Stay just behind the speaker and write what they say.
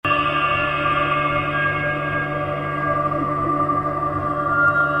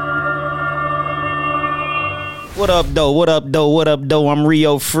What up, though? What up, though? What up, though? I'm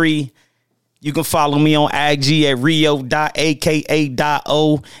Rio Free. You can follow me on IG at rio.aka.o.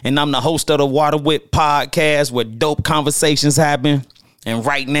 And I'm the host of the Water Whip podcast where dope conversations happen. And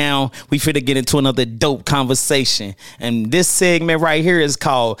right now, we finna get into another dope conversation. And this segment right here is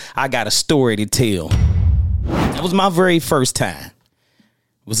called I Got a Story to Tell. That was my very first time.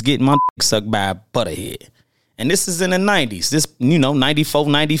 Was getting my dick sucked by a butterhead. And this is in the 90s. This, 94,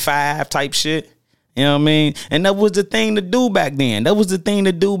 95 type shit. You know what I mean? And that was the thing to do back then. That was the thing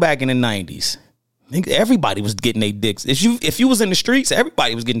to do back in the 90s. I think everybody was getting their dicks. If you was in the streets,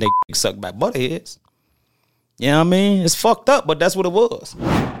 everybody was getting their dick sucked by butterheads. You know what I mean? It's fucked up, but that's what it was.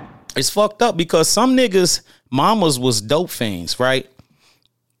 It's fucked up because some niggas' mamas was dope fiends, right?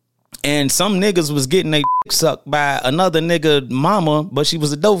 And some niggas was getting their dick sucked by another nigga mama, but she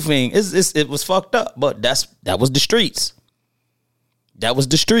was a dope fiend. It was fucked up, but that was the streets. That was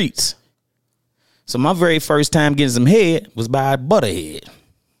the streets. So my very first time getting some head was by a butterhead.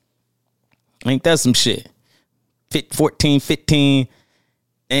 Ain't that some shit? 14, 15.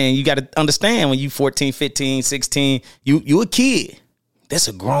 And you got to understand when you 14, 15, 16, you a kid. That's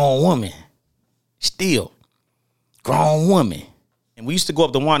a grown woman. Still. Grown woman. And we used to go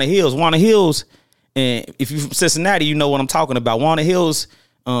up to Warner Hills. Warner Hills, and if you're from Cincinnati, you know what I'm talking about. Warner Hills,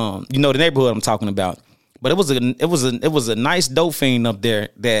 you know the neighborhood I'm talking about. But it was a nice dope fiend up there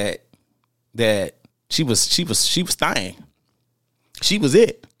that she was dying. She was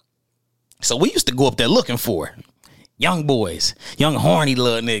it. So we used to go up there looking for her. Young boys, young horny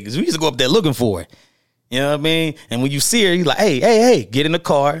little niggas. We used to go up there looking for her. You know what I mean? And when you see her, you like, hey, get in the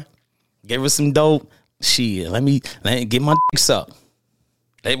car, give her some dope. Shit, let me get my dick sucked.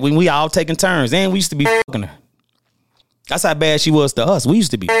 When we all taking turns, and we used to be fucking her. That's how bad she was to us. We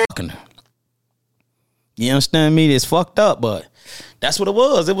used to be fucking her. You understand me? It's fucked up, but that's what it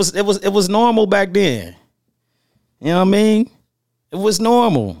was. It was normal back then. You know what I mean? It was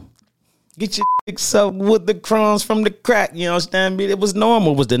normal. Get your dick sucked with the crumbs from the crack. You understand me? It was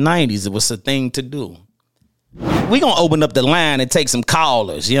normal. It was the 90s. It was a thing to do. We gonna open up the line and take some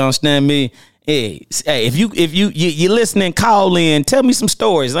callers. You understand me? Hey, if you listening, call in. Tell me some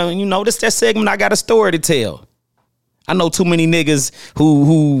stories. This that segment. I got a story to tell. I know too many niggas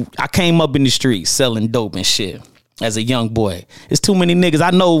who I came up in the streets selling dope and shit as a young boy. It's too many niggas.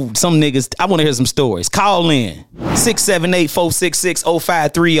 I know some niggas. I want to hear some stories. Call in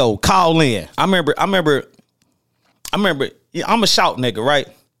 678-466-0530. Call in. I remember. Yeah, I'm a shout nigga, right?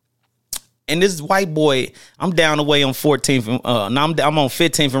 And this white boy, I'm down the way on 14th. I'm on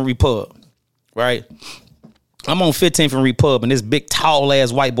 15th and Repub, right? I'm on 15th and Repub, and this big tall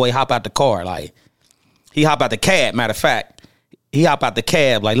ass white boy hop out the car, like he hop out the cab. Matter of fact, he hop out the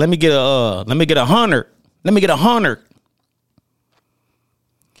cab, like let me get a 100. Let me get 100. Let me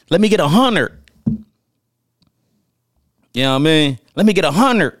get 100. You know what I mean? Let me get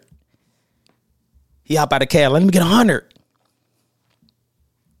 100. He hop out the cab. Let me get 100.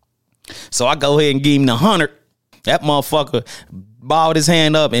 So I go ahead and give him the 100. That motherfucker balled his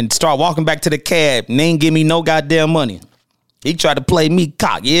hand up and start walking back to the cab and ain't give me no goddamn money. He tried to play me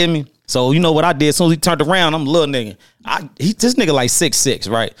cock, you hear me? So you know what I did? As soon as he turned around, I'm a little nigga. This nigga like 6'6",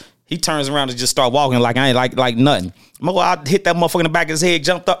 right? He turns around and just start walking like I ain't like nothing. I hit that motherfucker in the back of his head,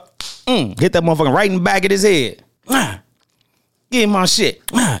 jumped up, hit that motherfucker right in the back of his head. Give him my shit.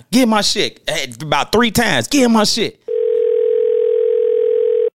 Give him my shit. About 3 times. Give him my shit.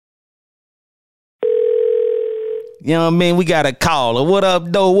 You know what I mean? We got a caller. What up,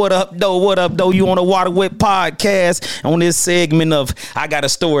 though? What up, though? What up, though? You on the Water Whip podcast on this segment of I Got a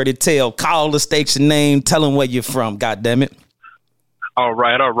Story to Tell. Call the station name. Tell them where you're from. God damn it. All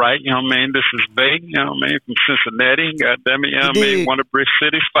right. You know what I mean? This is Bay, you know what I mean, from Cincinnati. God damn it, you know what I mean? One of Bridge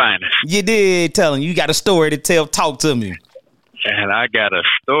City's finest. You did tell him. You got a story to tell. Talk to me. And I got a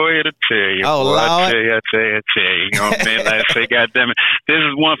story to tell you. Oh, boy. Lord. I tell you. You know what I mean? Like I say, God damn it. This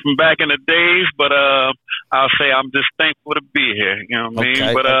is one from back in the days, but I'll say I'm just thankful to be here. You know what I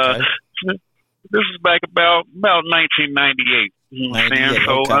mean? But this is back about 1998. You know what I'm saying?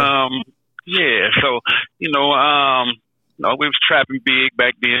 So, yeah. So, we was trapping big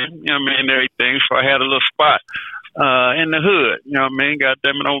back then, you know what I mean, and everything. So I had a little spot in the hood, you know what I mean? God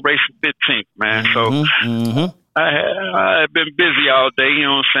damn it, on Racing 15th, man. So I had been busy all day, you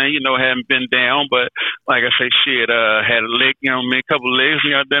know what I'm saying? Hadn't been down, but like I say, shit, had a lick, you know what I mean? A couple of legs,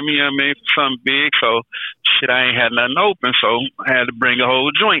 you know what I mean? For something big. So shit, I ain't had nothing open, so I had to bring a whole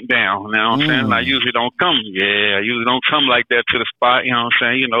joint down, you know what I'm saying? I usually don't come like that to the spot, you know what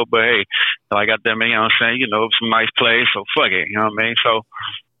I'm saying? But hey, like I got them, you know what I'm saying? Some nice place, so fuck it, you know what I mean? So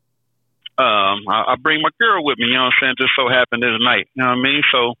I bring my girl with me, you know what I'm saying? Just so happened this night, you know what I mean?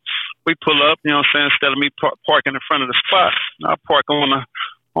 So we pull up, you know what I'm saying, instead of me parking in front of the spot, I park on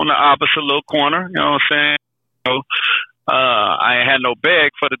the opposite little corner, you know what I'm saying? So, I ain't had no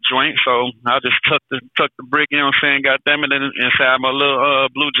bag for the joint, so I just tucked the brick, you know what I'm saying, goddamn it, inside my little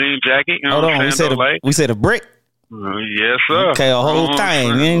blue jean jacket, you know what I'm saying? We said a brick? Yes, sir. Okay, a whole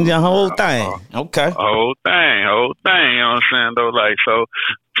thing. The whole thing. Okay. Whole thing, you know what I'm saying, though, like, so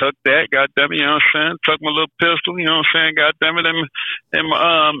took that, goddamn it, you know what I'm saying, took my little pistol, you know what I'm saying, goddamn it,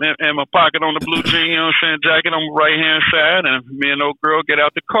 in my pocket on the blue jean, you know what I'm saying, jacket on my right hand side, and me and old girl get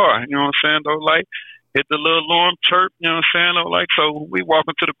out the car, you know what I'm saying, though, like, hit the little alarm chirp, you know what I'm saying, though, like, so we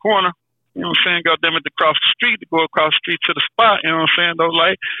walking to the corner. You know what I'm saying? Goddamn it, to cross the street, to go across the street to the spot, you know what I'm saying? Though,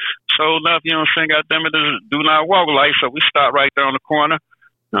 like, so enough, you know what I'm saying? Goddamn it, do not walk light. So we stop right there on the corner.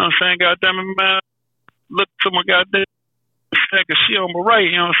 You know what I'm saying? Goddamn it, man. Look to my goddamn second, she on my right,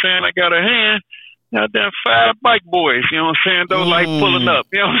 you know what I'm saying? I got her hand. Goddamn 5 bike boys, you know what I'm saying? Though, like, pulling up,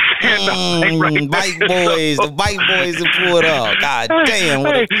 you know what I'm saying? Though, like, right bike boys, the bike boys have pulled up. God damn.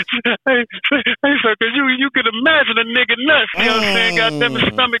 Hey, sir, because you can imagine a nigga nuts, you know what I'm saying? Goddamn,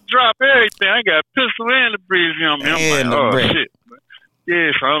 his stomach drop, everything. I got pistol and the breezy on me. I'm like, oh, shit.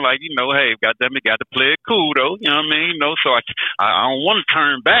 Yeah, so I'm like, you know, hey, goddamn it, got to play it cool, though. You know what I mean? You know, so I don't want to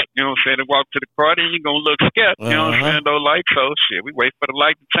turn back, you know what I'm saying, to walk to the car, then you're going to look scared, you know what I'm saying, though, like, so, shit, we wait for the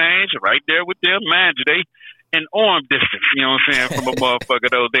light to change, right there with them, mind you, they in arm distance, you know what I'm saying, from a motherfucker,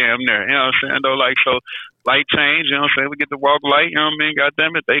 though, damn near, you know what I'm saying, though, like, so, light change, you know what I'm saying, we get the walk light, you know what I mean,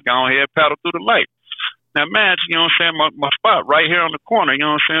 goddamn it, they go ahead, paddle through the light. Now, imagine, you know what I'm saying, my spot right here on the corner, you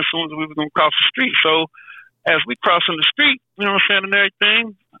know what I'm saying, as soon as we was going to cross the street, so, as we crossing the street, you know what I'm saying, and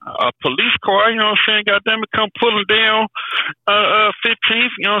everything, a police car, you know what I'm saying, goddamn it, come pulling down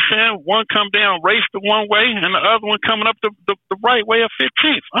 15th, you know what I'm saying, one come down, race the one way, and the other one coming up the right way of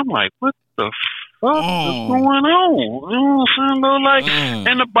 15th. I'm like, what the fuck is going on? You know what I'm saying, though, like,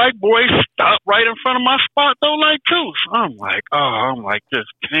 and the bike boys stopped right in front of my spot, though, like, too. So I'm like, this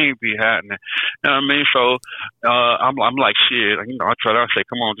can't be happening. You know what I mean? So I'm like, shit, you know, I say,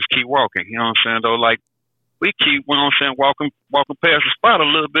 come on, just keep walking, you know what I'm saying, though, like, we keep, you know what I'm saying, walking past the spot a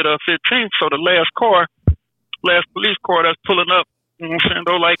little bit of 15th. So the last police car that's pulling up, you know what I'm saying,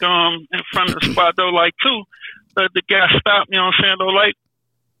 though, like, in front of the spot, though, like, too, the guy stopped, you know what I'm saying, though, like,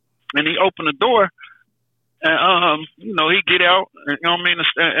 and he opened the door, and, you know, he get out, you know what I mean,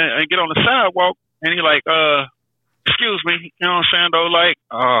 and get on the sidewalk, and he like, excuse me, you know what I'm saying, though, like,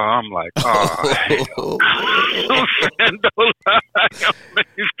 I'm like, you know what I'm saying, though, like,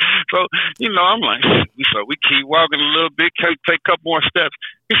 so, you know, I'm like, so we keep walking a little bit, take a couple more steps.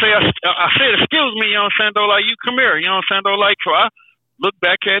 He say, I said, excuse me, you know what I'm saying, though, like, you come here, you know what I'm saying, though, like, so I look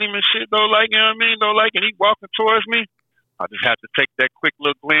back at him and shit, though, like, you know what I mean, though, like, and he walking towards me. I just had to take that quick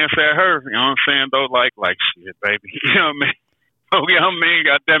little glance at her, you know what I'm saying, though, like, shit, baby, you know what I mean? Oh, yeah, I mean,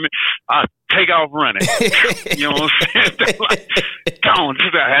 goddamn it, I take off running. You know what I'm saying? Like, don't,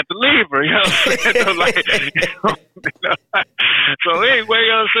 I had to leave her. You know what I'm saying? So anyway,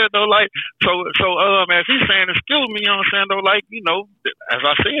 you know what I'm saying? Though, like, so as he's saying, excuse me, you know what I'm saying? Though, like, you know, as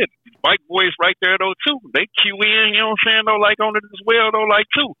I said, bike boys right there though too. They cue in, you know what I'm saying? Though, like on it as well though,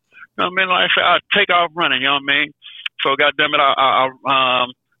 like too. You know what I mean? Like I said, I take off running. You know what I mean? So goddamn it, I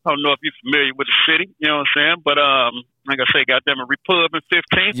don't know if you're familiar with the city, you know what I'm saying? But like I say, goddamn it, Repub in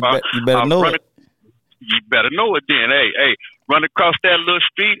 15th. You better know it. You better know it then. Hey, run across that little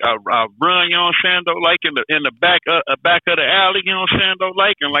street. I run, you know what I'm saying, though, like in the back of the alley, you know what I'm saying, though,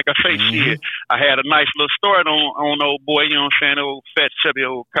 like, and like I say, shit, I had a nice little story on old boy, you know what I'm saying, old fat chubby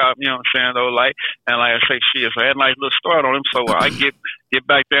old cop, you know what I'm saying, though, like, and like I say, shit, so I had a nice little story on him, so I get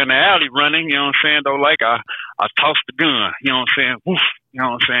back there in the alley running, you know what I'm saying, though, like, I tossed the gun, you know what I'm saying, woof, you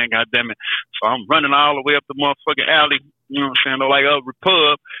know what I'm saying, goddamn it, so I'm running all the way up the motherfucking alley, you know what I'm saying, though, like,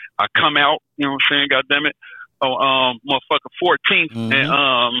 Repub, I come out, you know what I'm saying, goddamn it, motherfucker 14th and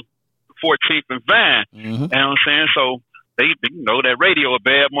 14th and Vine. You know what I'm saying? So they you know that radio a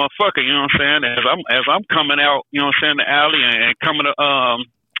bad motherfucker, you know what I'm saying? As I'm coming out, you know what I'm saying, the alley and coming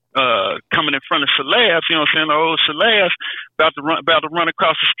in front of Shalaz, you know what I'm saying, the old Shalaz about to run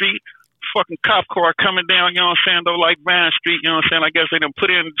across the street. Fucking cop car coming down, you know what I'm saying, though, like Vine Street, you know what I'm saying? I guess they done put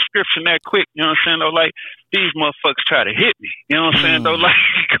in the description that quick, you know what I'm saying, though, like, these motherfuckers try to hit me, you know what I'm saying, though, like,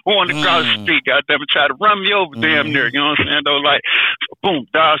 going across the street, goddamn it, try to run me over damn near, you know what I'm saying, though, like, so boom,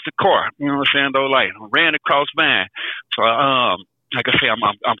 dodged the car, you know what I'm saying, though, like, ran across Vine. So, like I say, I'm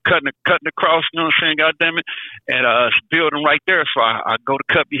cutting across, you know what I'm saying, goddamn it, and it's a building right there, so I go to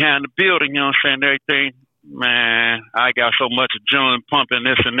cut behind the building, you know what I'm saying, everything. Man, I got so much adrenaline pumping,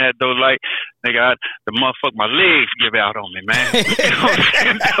 this and that, though. Like, nigga, the motherfucker, my legs give out on me, man.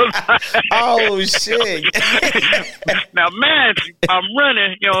 Oh, shit. Now, man, I'm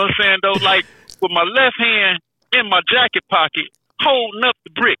running, you know what I'm saying, though, like, with my left hand in my jacket pocket, holding up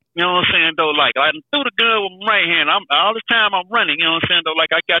the brick, you know what I'm saying, though, like, I threw the gun with my right hand. All the time I'm running, you know what I'm saying, though, like,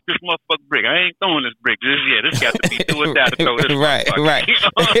 I got this motherfucking brick. I ain't throwing this brick just yet. This got to be do or die to throw this right. You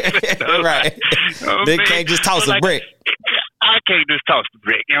know what I'm saying, though? Right. You know they can't just toss a brick. I can't just toss the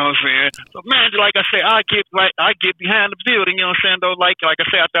brick, you know what I'm saying? So, man, like I say, I get behind the building, you know what I'm saying, though, like I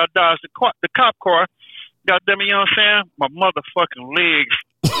say, after I dodged the cop car, goddamn it, you know what I'm saying? My motherfucking legs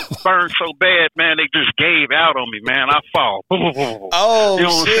burned so bad, man, they just gave out on me, man. I fall. Oh, you know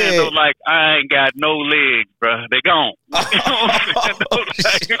what I'm shit. saying, though? Like, I ain't got no legs, bro. They gone.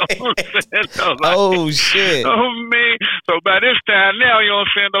 Oh, shit. Oh, man. So by this time now, you know what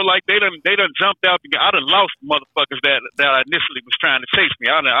I'm saying, though, like, they done jumped out. I done lost motherfuckers that initially was trying to chase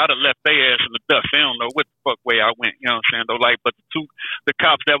me. I done left their ass in the dust. They don't know what the fuck way I went, you know what I'm saying, though, like, but the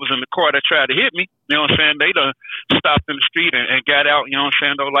cops that was in the car that tried to hit me, you know what I'm saying, they done stopped in the street and got out, you know what I'm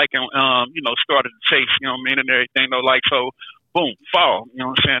saying, though, like, and, you know, started to chase, you know what I mean, and everything, though, like, so, boom, fall, you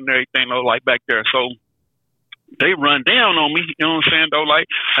know what I'm saying, and everything, though, like, back there. So they run down on me, you know what I'm saying, though, like,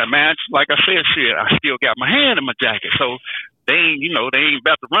 man, like I said, shit, I still got my hand in my jacket, so they ain't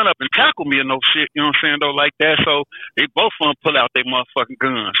about to run up and tackle me or no shit, you know what I'm saying, though, like that. So they both of them pull out their motherfucking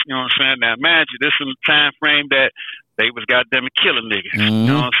guns, you know what I'm saying. Now, imagine this in the time frame that they was goddamn killing niggas, you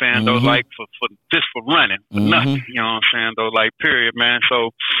know what I'm saying, though, like for just for running, for nothing, you know what I'm saying, though, like period, man.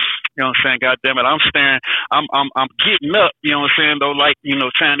 So, you know what I'm saying, goddamn it, I'm staring, I'm getting up, you know what I'm saying, though, like, you know,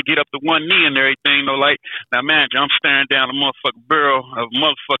 trying to get up to one knee and everything, though, like, now imagine I'm staring down a motherfucking barrel of a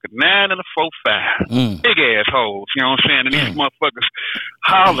motherfucking 9 and a 4.5, big ass holes, you know what I'm saying, and these motherfuckers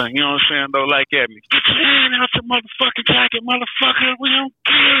hollering, you know what I'm saying, though, like at me, get your hand out your motherfucking jacket, motherfucker, we don't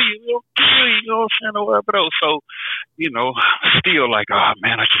kill you, you know what I'm saying, or whatever though. So, you know, still like, oh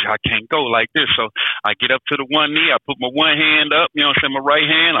man, I can't go like this. So I get up to the one knee, I put my one hand up, you know what I'm saying, my right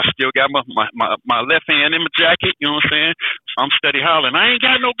hand, I still got my left hand in my jacket, you know what I'm saying? So I'm steady hollering, I ain't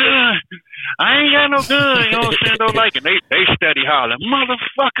got no gun, you know what I'm saying, though, like, and they steady hollering,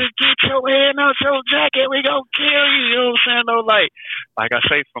 motherfucker, get your hand out your jacket, we gonna kill you, you know what I'm saying, though, like I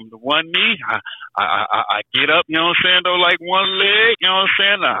say, from the one knee, I get up, you know what I'm saying, though, like one leg, you know what I'm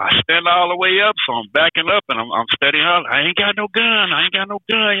saying, I stand all the way up, so I'm backing up, and I'm steady hollering, I ain't got no gun,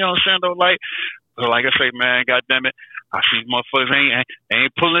 you know what I'm saying, though, like I say, man, goddamn it, I see motherfuckers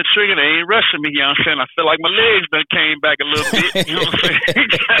ain't pulling the trigger, they ain't rushing me, you know what I'm saying, I feel like my legs done came back a little bit, you know what I'm saying,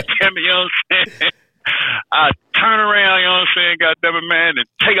 goddamn it, you know what I'm saying, I turn around, you know what I'm saying, goddamn it, man, and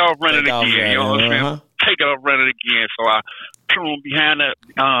take off running again, you know what I'm saying, take off running again, so I turn behind that,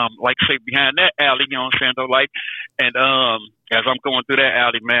 behind that alley, you know what I'm saying, though, like, and, as I'm going through that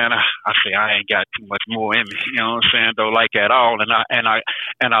alley, man, I say I ain't got too much more in me, you know what I'm saying, though, like at all. And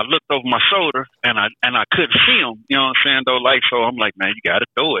I looked over my shoulder and I couldn't see him, you know what I'm saying, though, like, so I'm like, man, you got to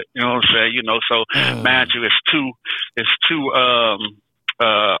throw it, you know what I'm saying, you know. So mind you, it's two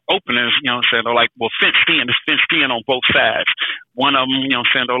openings, you know what I'm saying, though, like, well, fenced in on both sides. One of them, you know what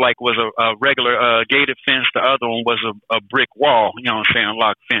I'm saying, though, like, was a regular gated fence. The other one was a brick wall, you know what I'm saying,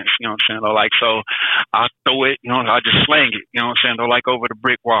 locked fence, you know what I'm saying, though, like, so I throw it, you know, I just slang it, you know what I'm saying, though, like, over the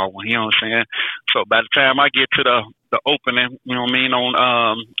brick wall one, you know what I'm saying. So by the time I get to the opening, you know what I mean,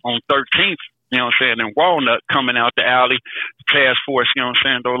 on 13th, you know what I'm saying, and Walnut coming out the alley, task force, you know what I'm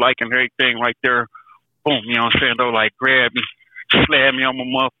saying, though, like, and everything right there, boom, you know what I'm saying, though, like, grab me, slam me on my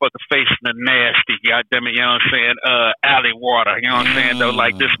motherfucking face in the nasty, goddamn it, you know what I'm saying, alley water, you know what I'm saying, though,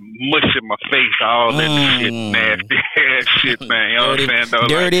 like, just mush in my face, all that shit, nasty ass shit, man, you know what I'm saying, though,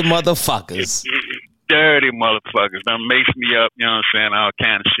 dirty like, motherfuckers. Dirty motherfuckers, done mace me up, you know what I'm saying, all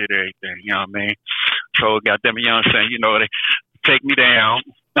kind of shit, everything, you know what I mean, so, goddamn it, you know what I'm saying, you know, they take me down.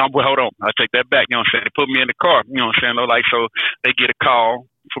 No, well, hold on, I take that back, you know what I'm saying, they put me in the car, you know what I'm saying, though, like, so they get a call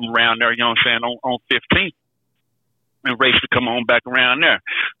from around there, you know what I'm saying, on 15th. And race to come on back around there.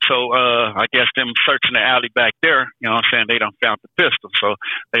 So I guess them searching the alley back there, you know what I'm saying, they done found the pistol. So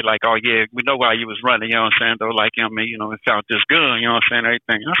they like, oh yeah, we know why you was running, you know what I'm saying, though, like, you know what I mean, you know, we found this gun, you know what I'm saying,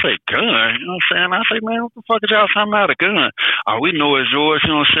 everything. I say, gun, you know what I'm saying? I say, man, what the fuck is y'all talking about a gun? Oh, we know it's yours,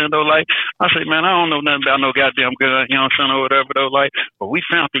 you know what I'm saying, though, like, I say, man, I don't know nothing about no goddamn gun, you know what I'm saying, or whatever, though, like, but we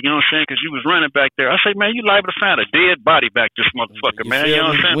found it, you know what I'm saying, because you was running back there. I say, man, you liable to find a dead body back this motherfucker, man, you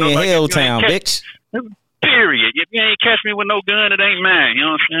know what I'm saying? We in like, Helltown, bitch. Period. If you ain't catch me with no gun, it ain't mine. You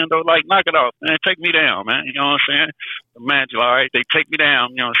know what I'm saying? Though, like, knock it off, man. Take me down, man. You know what I'm saying? imagine, all right, they take me down,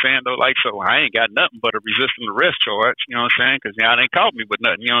 you know what I'm saying, though, like, so I ain't got nothing but a resisting arrest charge, you know what I'm saying, because y'all ain't caught me with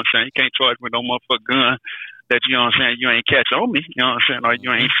nothing, you know what I'm saying, you can't charge me with no motherfucking gun that, you know what I'm saying, you ain't catch on me, you know what I'm saying, or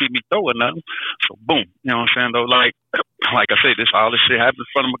you ain't see me throw or nothing, so boom, you know what I'm saying, though, like I said, all this shit happened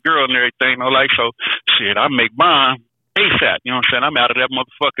in front of my girl and everything, though, like, so, shit, I make mine ASAP, you know what I'm saying, I'm out of that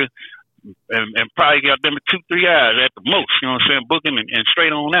motherfucker, and probably got them 2-3 hours at the most, you know what I'm saying, booking and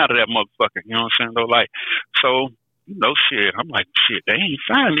straight on out of that motherfucker, you know what I'm saying, though, like, so, you know, shit, I'm like, shit, they ain't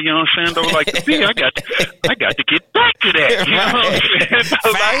finding me, you know what I'm saying, though, like, the fee, I got to get back to that, you know what I'm saying,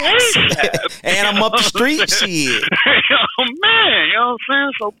 though, like, and I'm up the street, shit. Oh, man, you know what I'm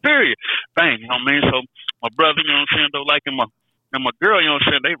saying, so, period, bang, you know what I mean, so, my brother, you know what I'm saying, though, like, and my girl, you know what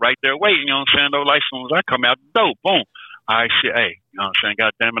I'm saying, they right there waiting, you know what I'm saying, though, like, as soon as I come out the door, boom. All right, shit, hey, you know what I'm saying,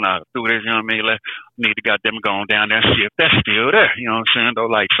 goddamn it, I do this, you know what I mean, need to goddamn go on down there and see if that's still there, you know what I'm saying, though,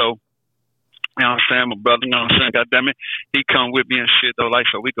 like, so, you know what I'm saying, my brother, you know what I'm saying, goddamn it, he come with me and shit, though, like,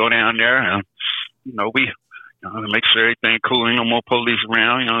 so we go down there, and, you know, we, you know, make sure everything cool, ain't no more police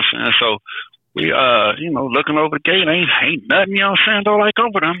around, you know what I'm saying, so, we, you know, looking over the gate, ain't nothing, you know what I'm saying, though, like,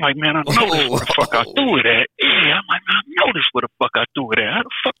 over there, I'm like, man, I know this where the fuck I threw it at, yeah, I'm like, man, I know this where the fuck I threw it at, how the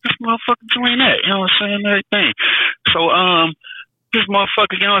fuck this motherfucker joint at, you know what I'm saying, everything, so, this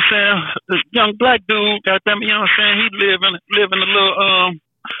motherfucker, you know what I'm saying, this young black dude, goddamn it, you know what I'm saying, he live in a little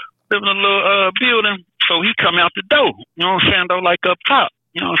building, so he come out the door, you know what I'm saying, though, like up top,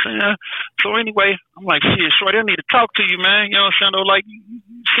 you know what I'm saying, so anyway, I'm like, shit, shorty, I need to talk to you, man, you know what I'm saying, though, like,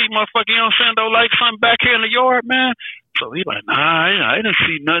 see, motherfucker, you know what I'm saying, though, like, something back here in the yard, man, so he like, nah, I didn't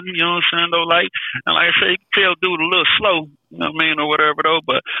see nothing, you know what I'm saying, though, like, and like I say, you can tell dude a little slow, you know what I mean, or whatever, though,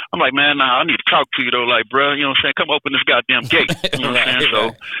 but I'm like, man, nah, I need to talk to you, though, like, bro, you know what I'm saying, come open this goddamn gate, you know what I'm saying,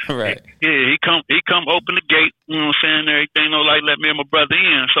 so, right. Yeah, he come open the gate, you know what I'm saying, everything, though, like, let me and my brother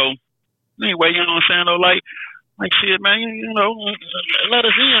in, so, anyway, you know what I'm saying, though, like, shit, man, you know, let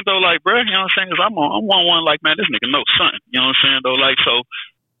us in, though, like, bro, you know what I'm saying, because I'm on one, like, man, this nigga knows something, you know what I'm saying, though, like, so,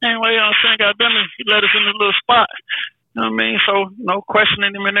 anyway, you know what I'm saying, goddamn it, he let us in the little spot, you know what I mean, so, you know,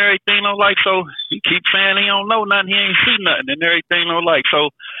 questioning him and everything, though, like, so, he keeps saying he don't know nothing, he ain't see nothing and everything, though, like,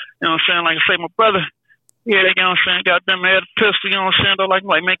 so, you know what I'm saying, like I say, my brother, yeah, they, you know what I'm saying, goddamn, had a pistol, you know what I'm saying, though, like, I'm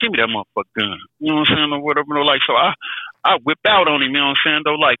like, man, give me that motherfucker gun, you know what I'm saying, or whatever, though, like, so, I whip out on him, you know what I'm saying,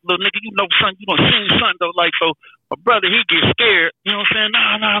 though, like, little nigga, you know something, you gonna see something, though, like, so, my brother, he get scared, you know what I'm saying,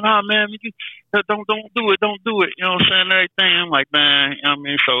 nah, man, don't do it, you know what I'm saying, everything, I'm like, man, you know what I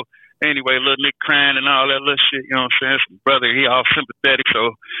mean, so, anyway, little Nick crying and all that little shit, you know what I'm saying, some brother, he all sympathetic,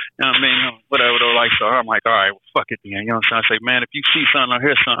 so, you know what I mean, whatever, though, like, so, I'm like, all right, well, fuck it then, you know what I'm saying, I say, man, if you see something or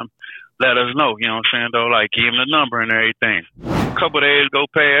hear something, let us know, you know what I'm saying, though, like, give him the number and everything. A couple of days go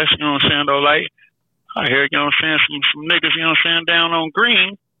past, you know what I'm saying, though, like, I hear, you know what I'm saying, some niggas, you know what I'm saying, down on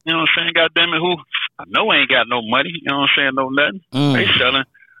Green, you know what I'm saying, goddamn it, who I know ain't got no money, you know what I'm saying, no nothing. They selling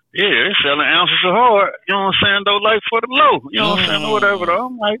ounces of hard, you know what I'm saying, though, like, for the low, you know what I'm saying, or whatever, though.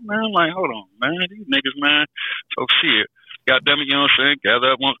 I'm like, man, hold on, man, these niggas, man, so shit, goddamn it, you know what I'm saying,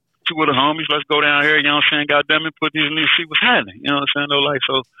 gather up two of the homies, let's go down here, you know what I'm saying, goddamn it, put these niggas, see what's happening, you know what I'm saying, though, like,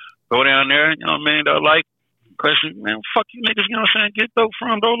 so, go down there, you know what I mean, though, like, question, man, fuck you niggas, you know what I'm saying, get dope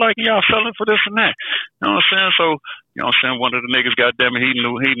from, though, like, y'all selling for this and that, you know what I'm saying, so, you know what I'm saying, one of the niggas, goddamn it, he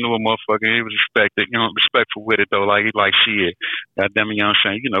knew a motherfucker, he was respectful with it, though, like, he like, shit, goddamn it, you know what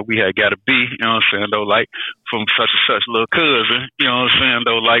I'm saying, you know, we had got to be, you know what I'm saying, though, like, from such and such little cousin, you know what I'm saying,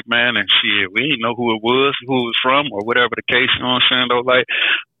 though, like, man, and shit, we didn't know who it was from, or whatever the case, you know what I'm saying, though, like,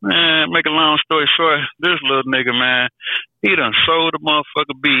 man, make a long story short, this little nigga, man, he done sold the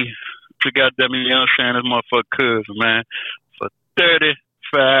motherfucker B to goddamn it, you know what I'm saying, this motherfucker cousin, man, for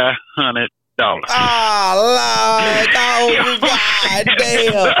 $3,500. Oh, Lord. Oh, God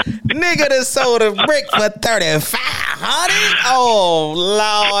damn. Nigga that sold a brick for $3,500. Oh,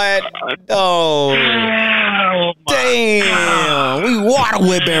 Lord. Oh, damn. We water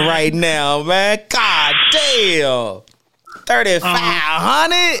whipping right now, man. God damn.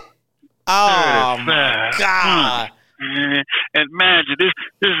 $3,500. Oh, my God. And mind you, this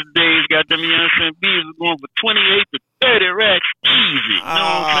days goddamn, you know what I'm saying, bees are going for 28 to 30 racks easy. You know what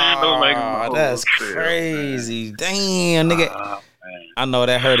I'm saying? Though, like, that's crazy. Damn, nigga. I know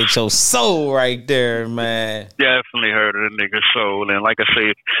that hurted your soul right there, man. Definitely hurted a nigga's soul. And like I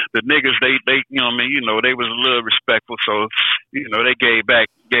said, the niggas, they you know what I mean, you know, they was a little respectful, so, you know, they gave back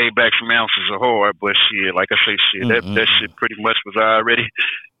some ounces of hard, but shit, like I say, shit, that shit pretty much was already,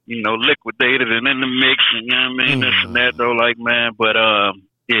 you know, liquidated and in the mix, and you know what I mean, this and that, though, like, man, but,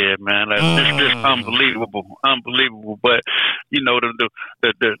 yeah, man, like, this unbelievable, but, you know, the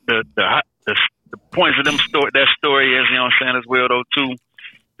points of that story is, you know what I'm saying, as well, though, too,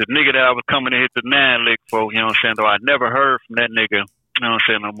 the nigga that I was coming to hit the 9 lick for, you know what I'm saying, though I never heard from that nigga, you know what I'm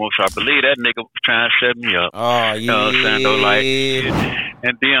saying, no more. So I believe that nigga was trying to set me up. Oh, yeah. You know what I'm saying, though, like,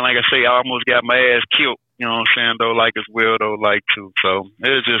 and then, like I say, I almost got my ass killed, you know what I'm saying, though, like, as well, though, like, too. So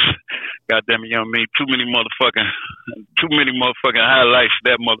it was just, goddamn it, you know what I mean, too many motherfucking highlights to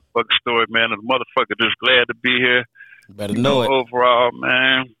that motherfucking story, man. And the motherfucker just glad to be here. Better know it. Overall,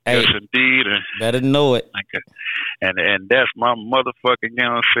 man. Hey, yes, indeed. And, better know it. and that's my motherfucking, you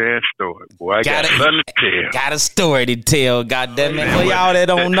know what I'm saying, story. Boy, I got something to tell. Got a story to tell, goddamn it. For y'all that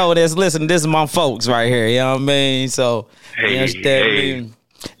don't know this, listen, this is my folks right here, you know what I mean? So, you understand me?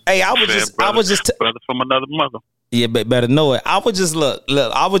 Hey, I was just brother from another mother. Yeah, but better know it. I was just look.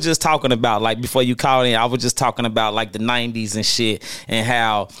 I was just talking about, like, before you called in, I was just talking about, like, the 90s and shit, and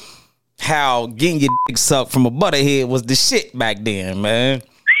how getting your dick sucked from a butterhead was the shit back then, man.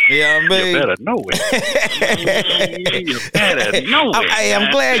 You know what I mean? You better know it. You better know it. Hey,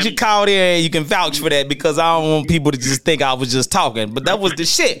 I'm glad you called in and you can vouch for that, because I don't want people to just think I was just talking. But that was the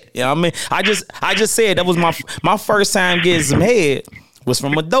shit. You know what I mean? I just said that was my first time getting some head was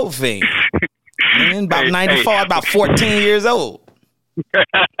from a dope fiend. And about 94, about 14 years old.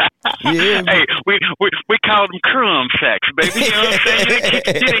 Yeah. Hey, we called them crumb sacks, baby. You know what I'm saying?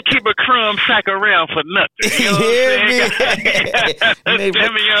 You didn't keep a crumb sack around for nothing. You know what I'm saying?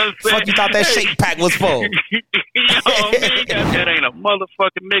 Fuck you thought that shake pack was for? You know what I mean? That ain't a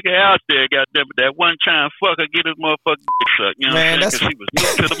motherfucking nigga out there, goddamn it. That one time fucker get his motherfucking dick sucked. You know what I'm saying? Because he was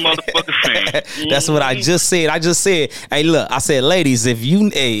new to the motherfucking scene. That's what I just said. I just said, hey, look, I said, ladies, if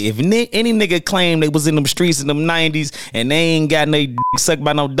any nigga claim they was in them streets in them 90s and they ain't got no dick sucked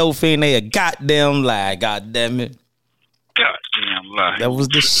by no dope fiend, they a goddamn lie, goddamn it. Goddamn lie. That was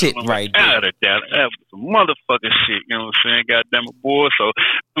the shit right there. That was some motherfucking shit, you know what I'm saying? Goddamn it, boy. So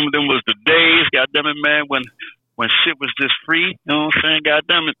them was the days, goddamn it, man, when shit was just free, you know what I'm saying?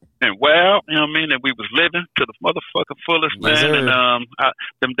 Goddamn it. And well, you know what I mean? And we was living to the motherfucking fullest, man. Yes, and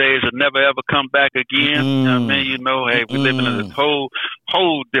them days will never ever come back again. You know what I mean? You know, hey, we living in this whole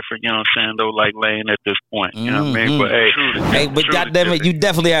different, you know what I'm saying, though, like lane at this point. You know what I mean? But hey, but goddamn it, you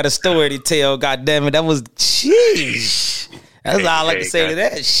definitely had a story to tell, goddamn it. That was sheesh. That's all I like to say to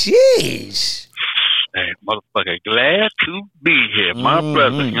that. Sheesh. Hey, motherfucker, glad to be here, my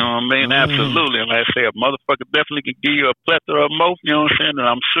brother. You know what I mean? Absolutely. And like I say, a motherfucker definitely can give you a plethora of most, you know what I'm saying? And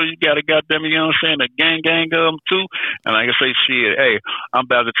I'm sure you got a goddamn, you know what I'm saying, a gang of them too. And like I say, shit, hey, I'm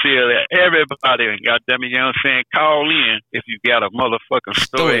about to tell everybody, goddamn, you know what I'm saying, call in if you got a motherfucking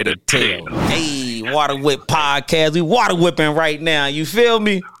story to tell. Hey, Water Whip Podcast. We water whipping right now. You feel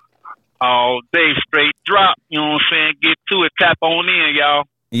me? All day, straight drop. You know what I'm saying? Get to it. Tap on in, y'all.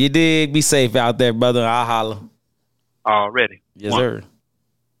 You dig? Be safe out there, brother. I'll holler. Already. Yes, sir.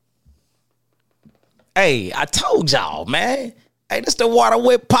 Hey, I told y'all, man. Hey, this the Water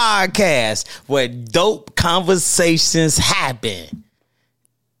Whip Podcast, where dope conversations happen.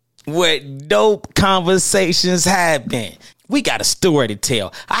 Where dope conversations happen. We got a story to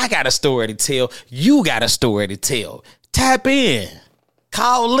tell. I got a story to tell. You got a story to tell. Tap in.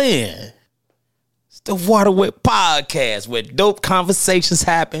 Call in. The Water Whip Podcast, where dope conversations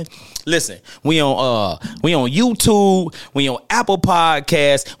happen. Listen, we on YouTube, we on Apple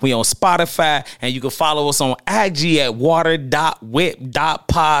Podcasts, we on Spotify, and you can follow us on IG at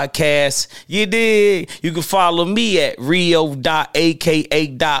water.whip.podcast. You dig? You can follow me at rio.aka.o.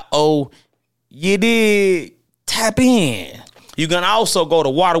 You dig? Tap in. You can also go to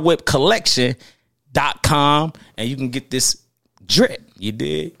waterwhipcollection.com and you can get this drip. You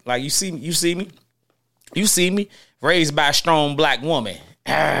dig? Like you see me. You see me, raised by a strong black woman.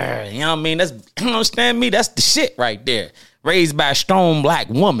 You know what I mean? That's, you understand me? That's the shit right there. Raised by a strong black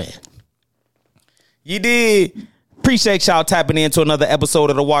woman. You did. Appreciate y'all tapping into another episode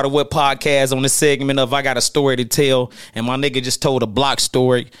of the Water Whip Podcast on this segment of I Got a Story to Tell. And my nigga just told a block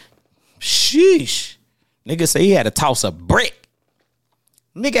story. Sheesh. Nigga say he had to toss a brick.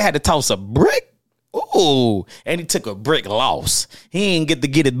 Nigga had to toss a brick? Ooh. And he took a brick loss. He ain't get to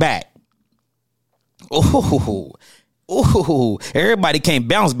get it back. Ooh, everybody can't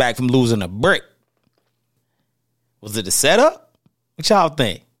bounce back from losing a brick. Was it a setup? What y'all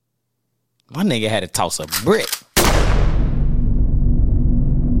think? My nigga had to toss a brick.